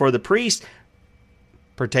the priest,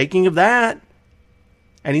 partaking of that.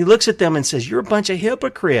 And he looks at them and says, you're a bunch of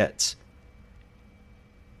hypocrites.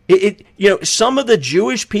 Some of the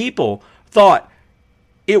Jewish people thought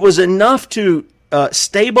it was enough to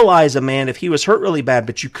stabilize a man if he was hurt really bad,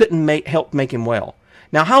 but you couldn't help make him well.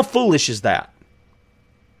 Now, how foolish is that?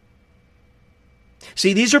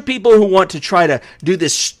 See, these are people who want to try to do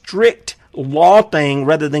this strict law thing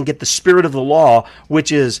rather than get the spirit of the law,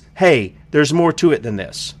 which is, hey, there's more to it than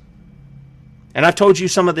this. And I've told you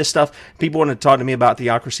some of this stuff. People want to talk to me about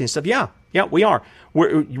theocracy and stuff. Yeah, we are.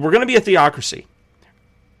 We're going to be a theocracy.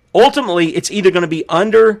 Ultimately, it's either going to be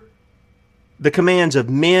under the commands of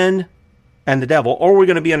men and the devil, or we're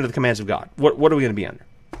going to be under the commands of God. What are we going to be under?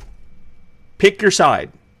 Pick your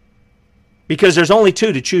side. Because there's only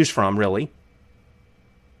two to choose from, really.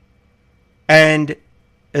 And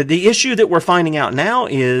the issue that we're finding out now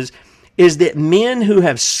is that men who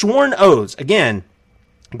have sworn oaths, again,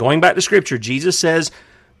 going back to Scripture, Jesus says,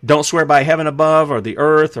 don't swear by heaven above or the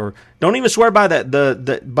earth, or don't even swear by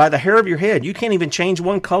by the hair of your head. You can't even change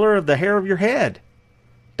one color of the hair of your head.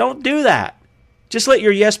 Don't do that. Just let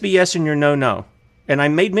your yes be yes and your no, no. And I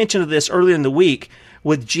made mention of this earlier in the week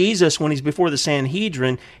with Jesus when he's before the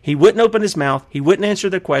Sanhedrin. He wouldn't open his mouth. He wouldn't answer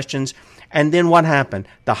their questions. And then what happened?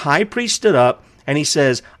 The high priest stood up and he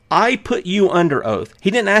says, I put you under oath.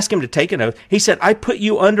 He didn't ask him to take an oath. He said, I put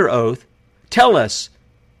you under oath. Tell us,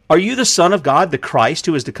 Are you the Son of God, the Christ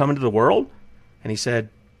who is to come into the world? And he said,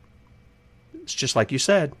 it's just like you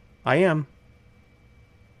said. I am.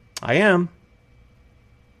 I am.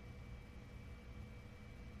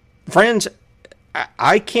 Friends,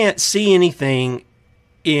 I can't see anything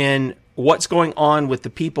in what's going on with the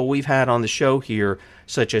people we've had on the show here,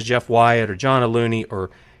 such as Jeff Wyatt or John Aluni or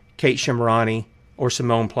Kate Shimerani or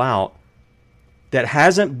Simone Plout, that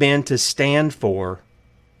hasn't been to stand for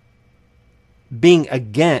being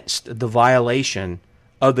against the violation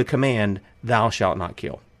of the command, thou shalt not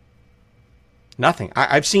kill. Nothing.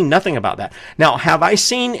 I've seen nothing about that. Now, have I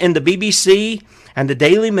seen in the BBC and the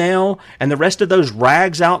Daily Mail and the rest of those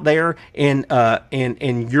rags out there in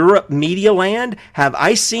Europe media land, have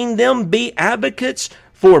I seen them be advocates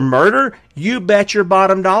for murder? You bet your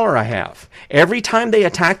bottom dollar I have. Every time they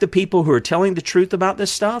attack the people who are telling the truth about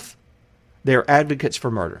this stuff, they're advocates for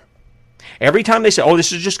murder. Every time they say, oh,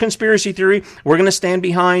 this is just conspiracy theory, we're going to stand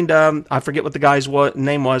behind, I forget what the guy's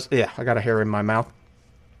name was. Yeah, I got a hair in my mouth.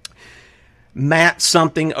 Matt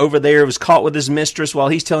something over there was caught with his mistress while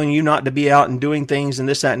he's telling you not to be out and doing things and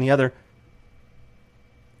this, that, and the other.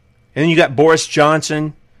 And then you got Boris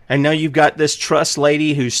Johnson, and now you've got this Truss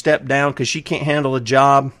lady who stepped down because she can't handle a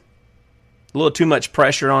job. A little too much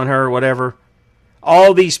pressure on her or whatever.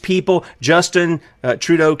 All these people, Justin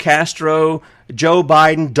Trudeau Castro, Joe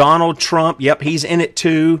Biden, Donald Trump, yep, he's in it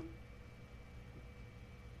too.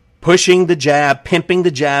 Pushing the jab, pimping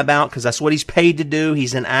the jab out because that's what he's paid to do.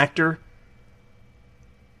 He's an actor.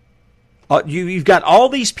 You've got all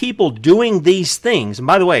these people doing these things. And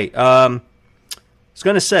by the way, I was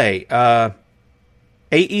going to say, A.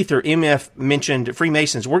 Ether MF mentioned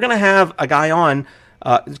Freemasons. We're going to have a guy on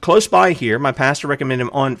close by here. My pastor recommended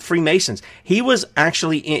him on Freemasons. He was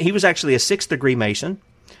actually a 6th degree Mason.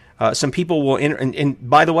 Some people will enter, and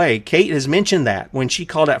by the way, Kate has mentioned that when she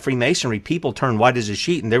called out Freemasonry, people turned white as a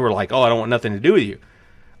sheet, and they were like, "Oh, I don't want nothing to do with you."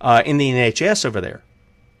 In the NHS over there,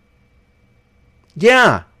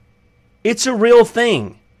 yeah, it's a real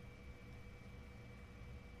thing.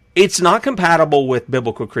 It's not compatible with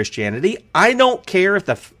biblical Christianity. I don't care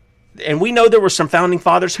if and we know there were some founding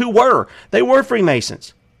fathers who were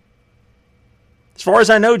Freemasons. As far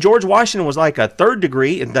as I know, George Washington was like a 3rd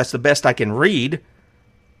degree, and that's the best I can read.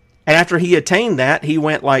 And after he attained that, he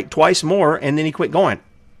went like twice more, and then he quit going.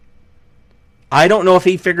 I don't know if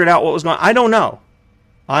he figured out what was going on. I don't know.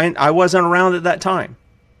 I wasn't around at that time.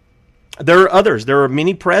 There are others. There are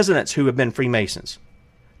many presidents who have been Freemasons.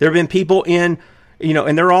 There have been people in,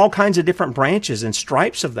 and there are all kinds of different branches and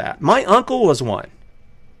stripes of that. My uncle was one.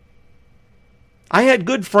 I had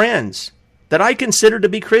good friends that I considered to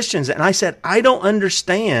be Christians, and I said, I don't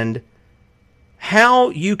understand how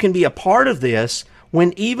you can be a part of this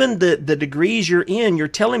when even the degrees you're in, you're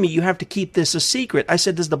telling me you have to keep this a secret. I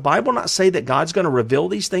said, does the Bible not say that God's going to reveal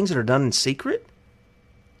these things that are done in secret?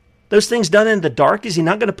 Those things done in the dark, is he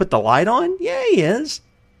not going to put the light on? Yeah, he is.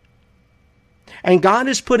 And God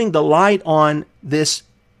is putting the light on this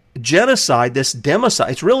genocide, this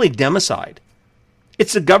democide. It's really democide.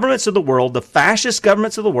 It's the governments of the world, the fascist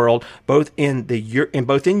governments of the world, both in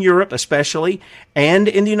Europe especially, and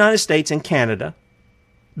in the United States and Canada,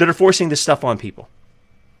 that are forcing this stuff on people.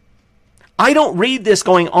 I don't read this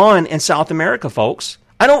going on in South America, folks.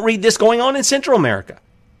 I don't read this going on in Central America.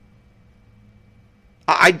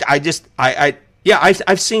 I've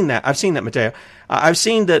seen that. I've seen that, Mateo. I've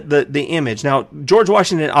seen the image. Now, George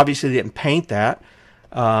Washington obviously didn't paint that,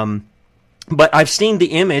 but I've seen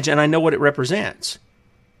the image and I know what it represents.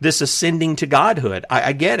 This ascending to godhood.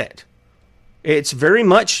 I get it. It's very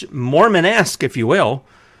much Mormon-esque, if you will.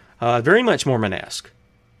 Very much Mormon-esque.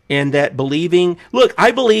 In that believing, look,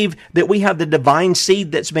 I believe that we have the divine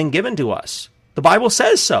seed that's been given to us. The Bible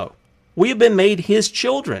says so. We have been made his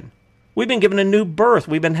children. We've been given a new birth.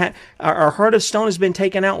 Our heart of stone has been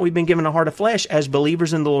taken out. We've been given a heart of flesh as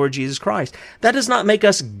believers in the Lord Jesus Christ. That does not make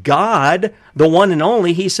us God, the one and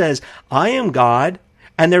only. He says, I am God,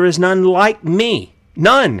 and there is none like me.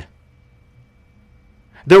 None.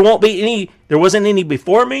 There wasn't any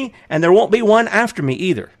before me, and there won't be one after me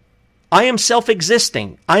either. I am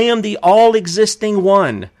self-existing. I am the all-existing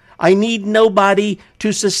one. I need nobody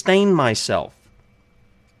to sustain myself.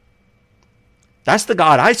 That's the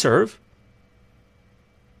God I serve.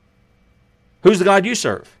 Who's the God you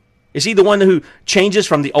serve? Is he the one who changes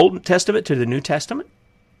from the Old Testament to the New Testament?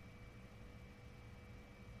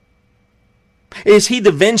 Is he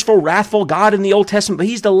the vengeful, wrathful God in the Old Testament, but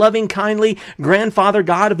he's the loving, kindly grandfather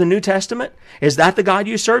God of the New Testament? Is that the God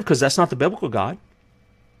you serve? Because that's not the biblical God.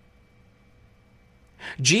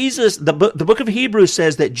 Jesus, the book of Hebrews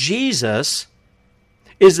says that Jesus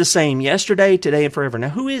is the same yesterday, today, and forever. Now,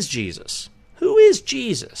 who is Jesus? who is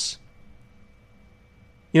Jesus?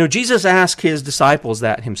 You know, Jesus asked his disciples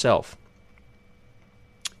that himself.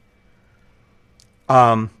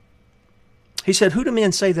 He said, who do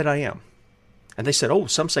men say that I am? And they said, oh,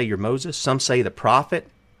 some say you're Moses, some say the prophet.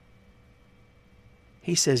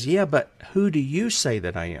 He says, yeah, but who do you say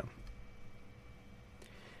that I am?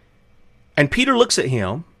 And Peter looks at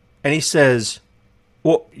him and he says,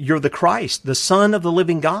 well, you're the Christ, the Son of the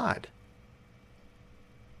living God.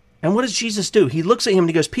 And what does Jesus do? He looks at him and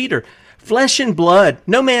he goes, Peter, flesh and blood,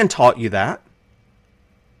 no man taught you that.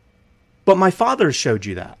 But my Father showed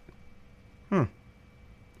you that.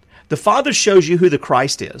 The Father shows you who the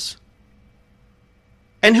Christ is.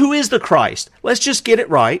 And who is the Christ? Let's just get it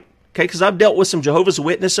right, okay? Because I've dealt with some Jehovah's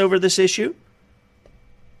Witness over this issue.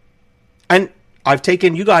 And I've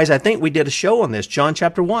taken you guys, I think we did a show on this, John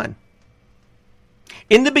chapter 1.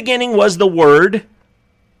 In the beginning was the Word,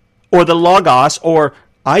 or the Logos, or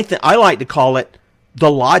I like to call it the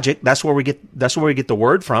logic. That's where we get the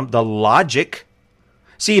word from, the logic.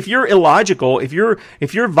 See, if you're illogical, if you're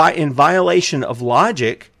in violation of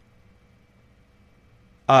logic,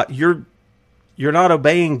 you're not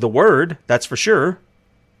obeying the word, that's for sure.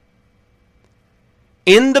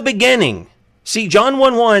 In the beginning. See, John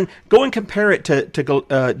 1:1, go and compare it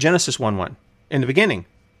to Genesis 1:1. In the beginning.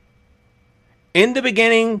 In the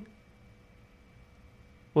beginning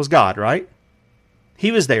was God, right?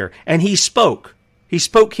 He was there, and he spoke. He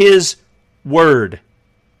spoke his word.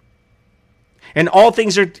 And all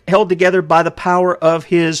things are held together by the power of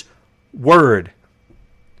his word.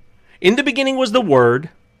 In the beginning was the Word,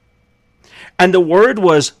 and the Word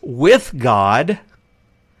was with God,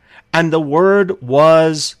 and the Word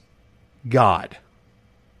was God.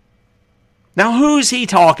 Now, who's he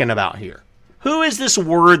talking about here? Who is this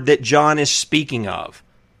Word that John is speaking of?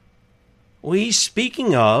 Well, he's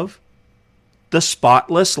speaking of the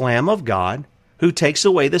spotless Lamb of God who takes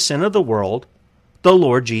away the sin of the world, the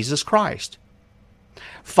Lord Jesus Christ.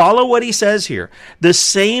 Follow what he says here. The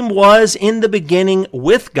same was in the beginning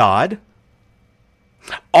with God.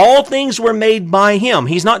 All things were made by him.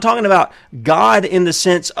 He's not talking about God in the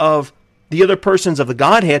sense of the other persons of the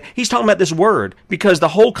Godhead. He's talking about this Word, because the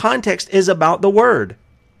whole context is about the Word.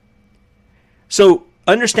 So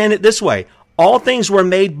understand it this way. All things were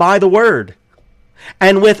made by the Word.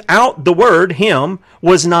 And without the Word, him,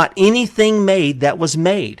 was not anything made that was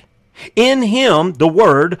made. In him, the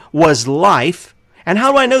Word was life. And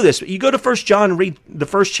how do I know this? You go to 1 John and read the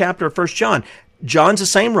first chapter of 1 John. John's the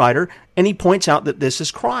same writer, and he points out that this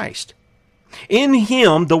is Christ. In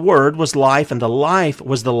him the Word was life, and the life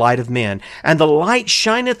was the light of men. And the light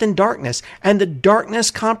shineth in darkness, and the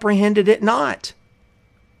darkness comprehended it not.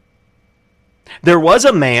 There was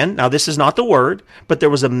a man, now this is not the Word, but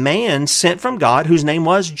there was a man sent from God whose name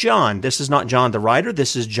was John. This is not John the writer,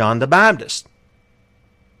 this is John the Baptist.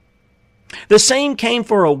 The same came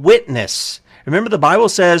for a witness. Remember, the Bible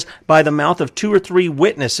says, by the mouth of 2 or 3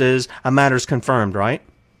 witnesses, a matter is confirmed, right?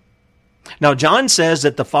 Now, John says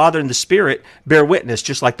that the Father and the Spirit bear witness,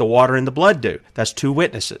 just like the water and the blood do. That's 2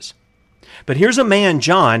 witnesses. But here's a man,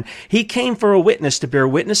 John. He came for a witness to bear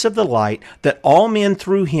witness of the light, that all men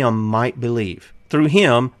through him might believe. Through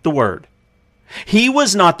him, the Word. He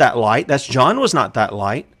was not that light. That's John was not that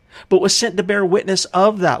light, but was sent to bear witness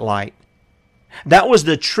of that light. That was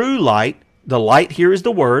the true light. The light here is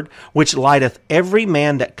the Word, which lighteth every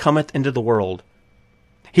man that cometh into the world.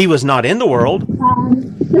 He was not in the world,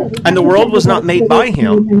 and the world was not made by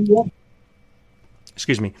him.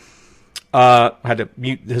 Excuse me. I had to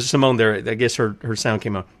mute Simone there. I guess her sound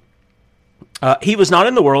came on. He was not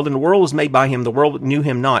in the world, and the world was made by him. The world knew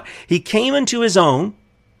him not. He came into his own.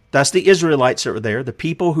 That's the Israelites that were there, the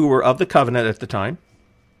people who were of the covenant at the time.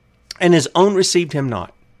 And his own received him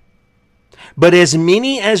not. But as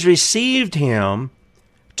many as received him,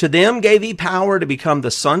 to them gave he power to become the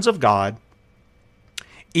sons of God,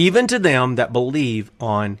 even to them that believe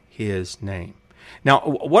on his name. Now,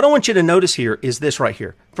 what I want you to notice here is this right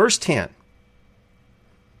here. Verse 10.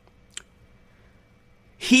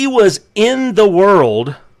 He was in the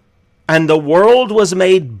world, and the world was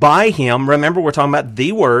made by him. Remember, we're talking about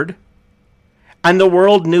the Word. And the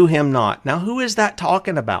world knew him not. Now, who is that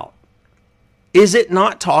talking about? Is it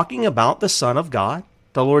not talking about the Son of God,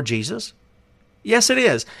 the Lord Jesus? Yes, it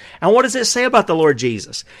is. And what does it say about the Lord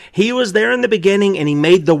Jesus? He was there in the beginning, and he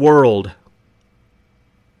made the world.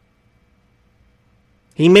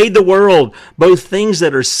 He made the world, both things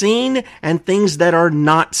that are seen and things that are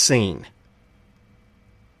not seen.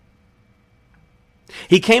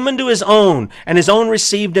 He came into his own, and his own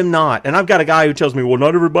received him not. And I've got a guy who tells me, well,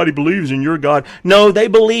 not everybody believes in your God. No, they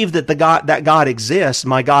believe that that God exists,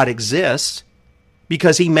 my God exists,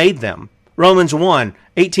 because he made them. Romans 1,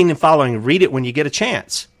 18 and following. Read it when you get a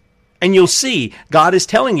chance. And you'll see God is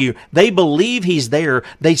telling you they believe he's there.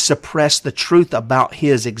 They suppress the truth about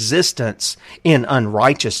his existence in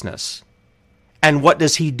unrighteousness. And what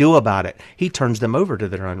does he do about it? He turns them over to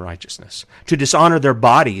their unrighteousness, to dishonor their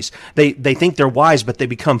bodies. They think they're wise, but they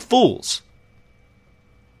become fools.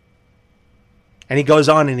 And he goes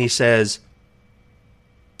on and he says,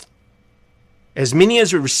 as many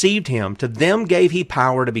as received him, to them gave he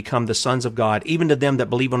power to become the sons of God, even to them that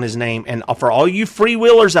believe on his name. And for all you free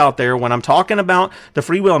willers out there, when I'm talking about the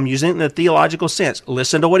free will, I'm using it in the theological sense.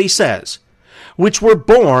 Listen to what he says. Which were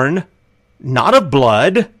born not of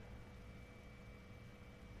blood.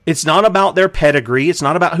 It's not about their pedigree. It's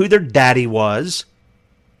not about who their daddy was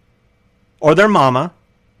or their mama,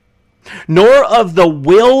 nor of the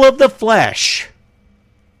will of the flesh.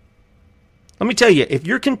 Let me tell you, if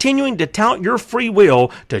you're continuing to tout your free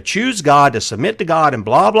will to choose God, to submit to God, and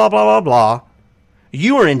blah, blah, blah, blah, blah,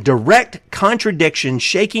 you are in direct contradiction,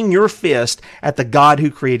 shaking your fist at the God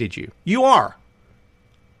who created you. You are.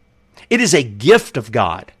 It is a gift of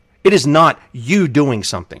God. It is not you doing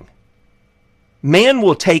something. Man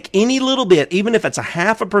will take any little bit, even if it's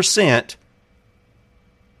 0.5%,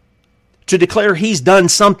 to declare he's done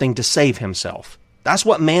something to save himself. That's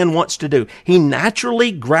what man wants to do. He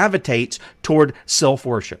naturally gravitates toward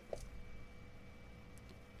self-worship.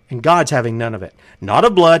 And God's having none of it. Not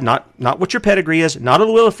of blood, not what your pedigree is, not of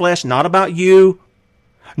the will of flesh, not about you,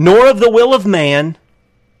 nor of the will of man,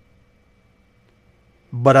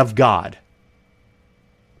 but of God.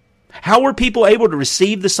 How were people able to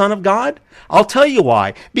receive the Son of God? I'll tell you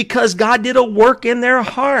why. Because God did a work in their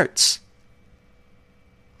hearts.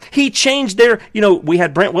 He changed their, we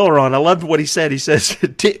had Brent Willer on. I loved what he said. He says,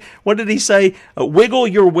 what did he say? Wiggle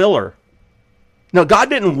your willer. No, God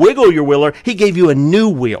didn't wiggle your willer. He gave you a new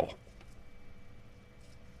will.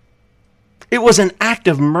 It was an act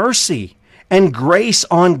of mercy and grace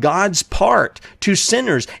on God's part to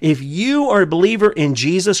sinners. If you are a believer in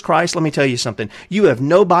Jesus Christ, let me tell you something. You have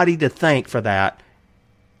nobody to thank for that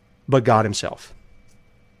but God himself.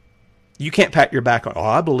 You can't pat your back on,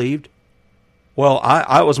 I believed. Well,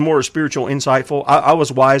 I was more spiritual, insightful. I was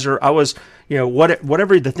wiser. I was,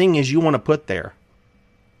 whatever the thing is you want to put there.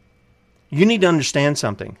 You need to understand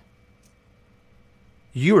something.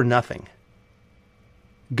 You are nothing.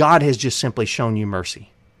 God has just simply shown you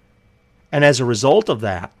mercy. And as a result of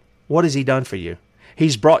that, what has he done for you?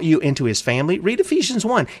 He's brought you into his family. Read Ephesians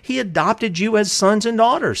 1. He adopted you as sons and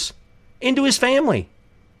daughters into his family.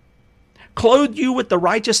 Clothed you with the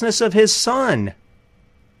righteousness of his Son.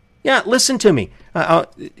 Yeah, listen to me.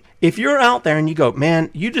 If you're out there and you go,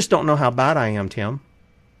 man, you just don't know how bad I am, Tim.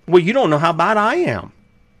 Well, you don't know how bad I am.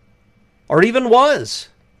 Or even was.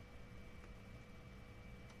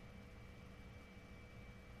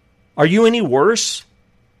 Are you any worse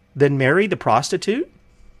than Mary the prostitute?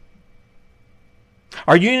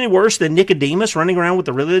 Are you any worse than Nicodemus running around with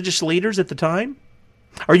the religious leaders at the time?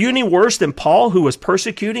 Are you any worse than Paul, who was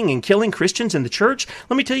persecuting and killing Christians in the church?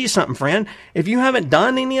 Let me tell you something, friend. If you haven't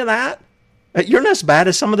done any of that, you're not as bad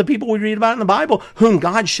as some of the people we read about in the Bible, whom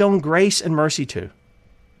God's shown grace and mercy to.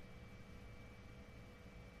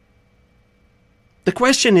 The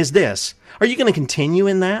question is this: are you going to continue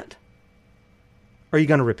in that? Or are you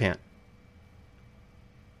going to repent?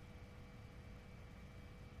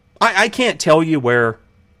 I can't tell you where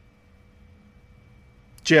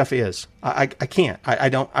Jeff is. I can't. I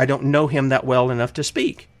don't know him that well enough to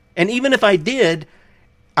speak. And even if I did,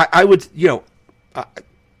 I would,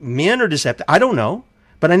 men are deceptive. I don't know.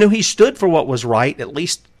 But I know he stood for what was right, at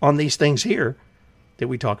least on these things here that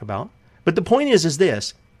we talk about. But the point is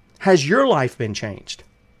this: has your life been changed?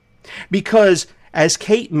 Because as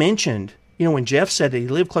Kate mentioned, when Jeff said that he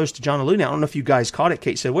lived close to John and Luna, I don't know if you guys caught it.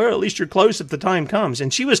 Kate said, well, at least you're close if the time comes.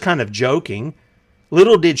 And she was kind of joking.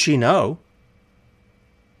 Little did she know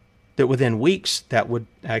that within weeks that would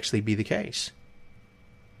actually be the case.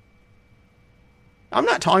 I'm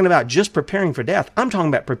not talking about just preparing for death. I'm talking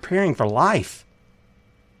about preparing for life.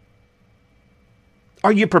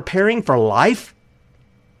 Are you preparing for life?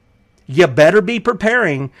 You better be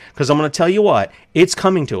preparing, because I'm going to tell you what, it's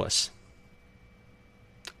coming to us.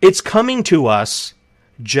 It's coming to us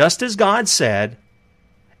just as God said,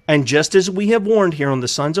 and just as we have warned here on the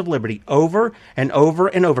Sons of Liberty over and over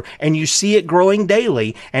and over. And you see it growing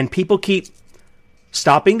daily, and people keep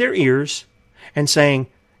stopping their ears and saying,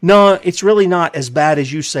 no, it's really not as bad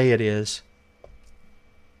as you say it is.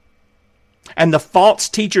 And the false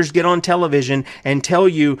teachers get on television and tell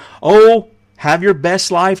you, oh, have your best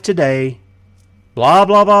life today, blah,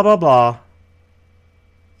 blah, blah, blah, blah.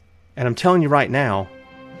 And I'm telling you right now,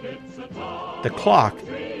 the clock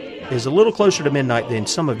is a little closer to midnight than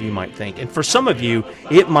some of you might think. And for some of you,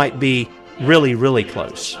 it might be really, really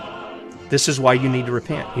close. This is why you need to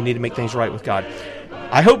repent. You need to make things right with God.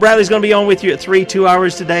 I hope Bradley's going to be on with you at 2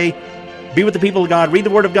 hours today. Be with the people of God. Read the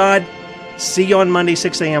Word of God. See you on Monday,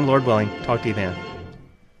 6 a.m., Lord willing. Talk to you then.